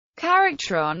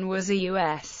Charactron was a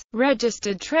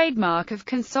U.S.-registered trademark of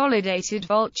Consolidated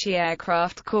Vultee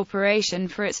Aircraft Corporation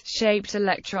for its shaped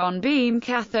electron beam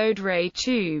cathode ray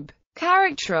tube.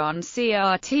 Charactron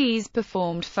CRTs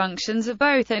performed functions of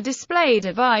both a display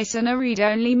device and a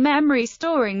read-only memory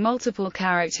storing multiple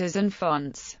characters and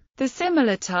fonts. The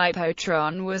similar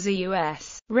Typotron was a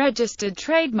U.S.-registered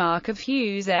trademark of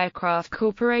Hughes Aircraft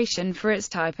Corporation for its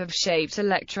type of shaped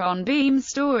electron beam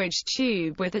storage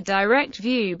tube with a direct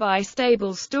view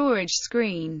bistable storage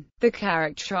screen. The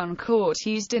Charactron court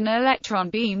used an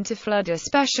electron beam to flood a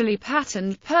specially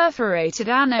patterned perforated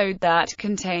anode that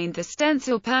contained the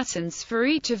stencil patterns for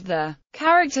each of the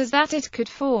characters that it could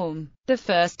form. The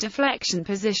first deflection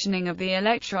positioning of the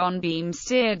electron beam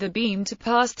steered the beam to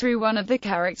pass through one of the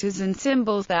characters and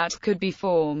symbols that could be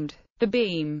formed. The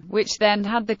beam, which then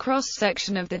had the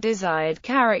cross-section of the desired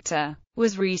character,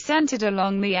 was recentered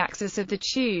along the axis of the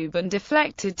tube and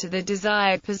deflected to the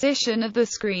desired position of the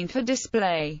screen for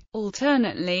display.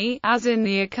 Alternately, as in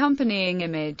the accompanying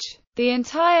image, the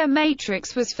entire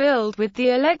matrix was filled with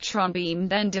the electron beam,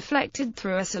 then deflected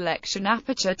through a selection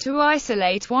aperture to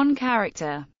isolate one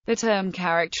character. The term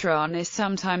Charactron is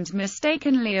sometimes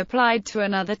mistakenly applied to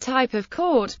another type of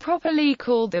court properly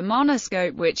called the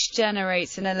monoscope, which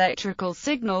generates an electrical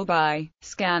signal by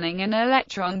scanning an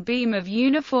electron beam of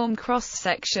uniform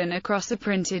cross-section across a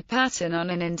printed pattern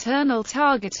on an internal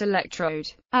target electrode.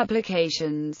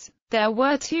 Applications. There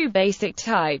were two basic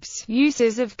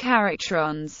uses of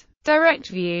Charactrons. Direct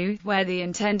view, where the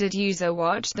intended user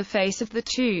watched the face of the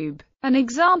tube. An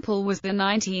example was the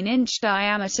 19-inch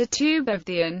diameter tube of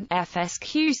the AN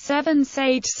FSQ-7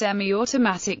 Sage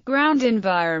semi-automatic ground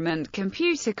environment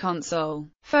computer console.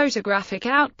 Photographic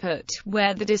output,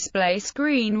 where the display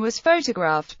screen was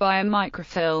photographed by a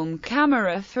microfilm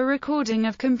camera for recording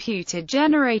of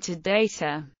computer-generated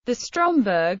data. The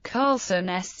Stromberg-Carlson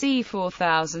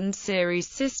SC4000 series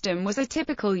system was a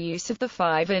typical use of the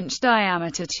 5-inch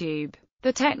diameter tube.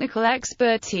 The technical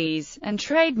expertise and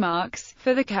trademarks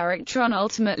for the Charactron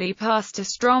ultimately passed to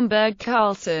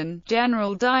Stromberg-Carlson,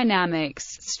 General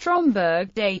Dynamics,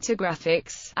 Stromberg Data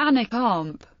Graphics,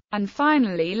 Anacomp, and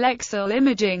finally Lexel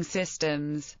Imaging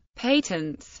Systems.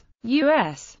 Patents.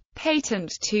 U.S.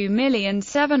 Patent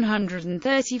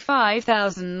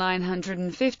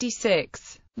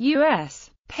 2,735,956.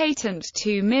 U.S. Patent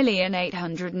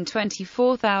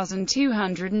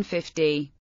 2,824,250.